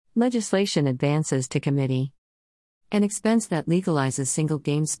Legislation advances to committee. An expense that legalizes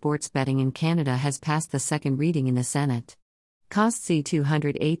single-game sports betting in Canada has passed the second reading in the Senate. Cost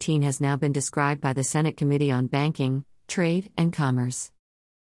C-218 has now been described by the Senate Committee on Banking, Trade, and Commerce.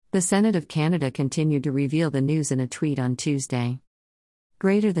 The Senate of Canada continued to reveal the news in a tweet on Tuesday.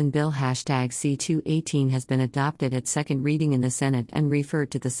 Greater than bill #C-218 has been adopted at second reading in the Senate and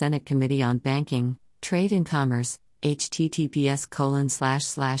referred to the Senate Committee on Banking, Trade and Commerce,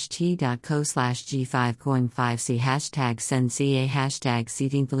 https://t.co/g5going5c #SendCA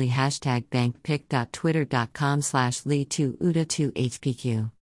 #seatingfully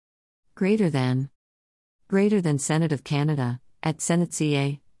 #bankpic.twitter.com/lee2uda2hpq. Greater than Senate of Canada, at Senate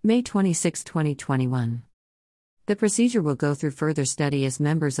CA, May 26, 2021. The procedure will go through further study as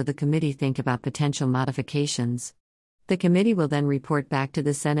members of the committee think about potential modifications. The committee will then report back to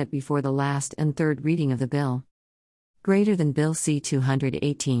the Senate before the last and third reading of the bill. Greater than Bill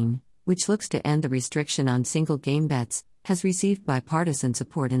C-218, which looks to end the restriction on single-game bets, has received bipartisan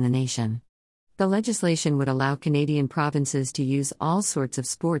support in the nation. The legislation would allow Canadian provinces to use all sorts of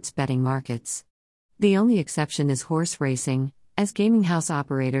sports betting markets. The only exception is horse racing, as gaming house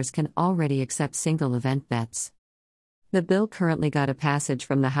operators can already accept single-event bets. The bill currently got a passage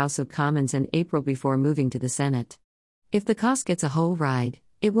from the House of Commons in April before moving to the Senate. If the cost gets a whole ride,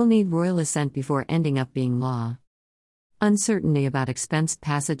 it will need royal assent before ending up being law. Uncertainty about expense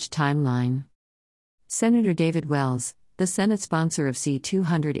passage timeline. Senator David Wells, the Senate sponsor of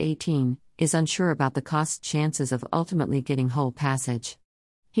C-218, is unsure about the cost's chances of ultimately getting whole passage.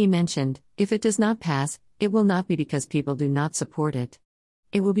 He mentioned, if it does not pass, it will not be because people do not support it.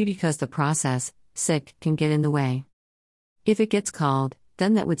 It will be because the process, can get in the way. If it gets called,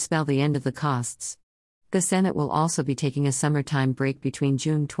 then that would spell the end of the costs. The Senate will also be taking a summertime break between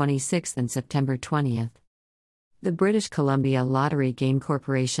June 26 and September 20. The British Columbia Lottery Game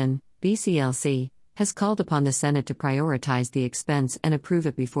Corporation, BCLC, has called upon the Senate to prioritize the expense and approve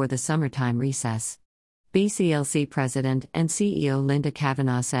it before the summertime recess. BCLC President and CEO Linda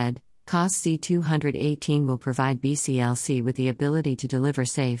Kavanagh said, Cost C-218 will provide BCLC with the ability to deliver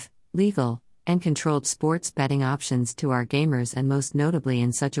safe, legal, and controlled sports betting options to our gamers, and most notably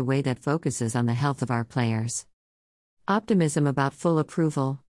in such a way that focuses on the health of our players. Optimism about full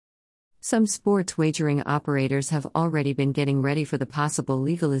approval. Some sports wagering operators have already been getting ready for the possible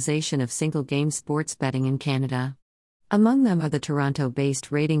legalization of single-game sports betting in Canada. Among them are the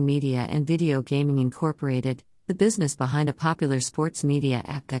Toronto-based Rating Media and Video Gaming Incorporated, the business behind a popular sports media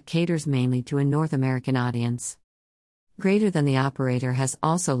app that caters mainly to a North American audience. Greater than the operator has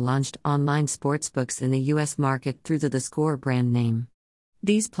also launched online sportsbooks in the U.S. market through the theScore brand name.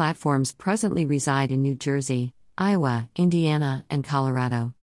 These platforms presently reside in New Jersey, Iowa, Indiana, and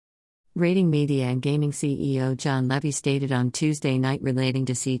Colorado. Rating Media and Gaming CEO John Levy stated on Tuesday night relating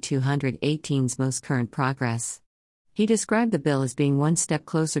to C-218's most current progress. He described the bill as being one step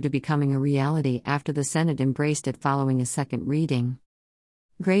closer to becoming a reality after the Senate embraced it following a second reading.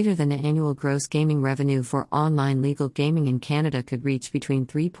 Greater than annual gross gaming revenue for online legal gaming in Canada could reach between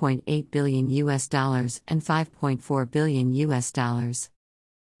 $3.8 billion and $5.4 billion.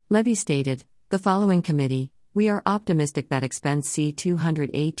 Levy stated, the following committee, we are optimistic that expense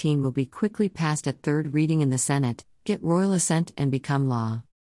C-218 will be quickly passed at third reading in the Senate, get royal assent and become law.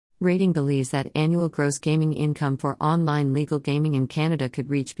 Rating believes that annual gross gaming income for online legal gaming in Canada could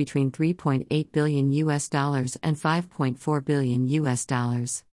reach between $3.8 billion and $5.4 billion.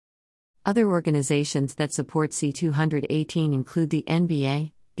 Other organizations that support C-218 include the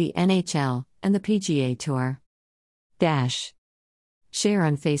NBA, the NHL, and the PGA Tour. Share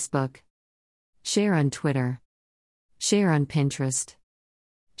on Facebook. Share on Twitter. Share on Pinterest.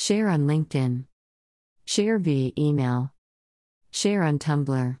 Share on LinkedIn. Share via email. Share on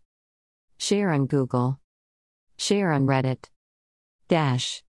Tumblr. Share on Google. Share on Reddit.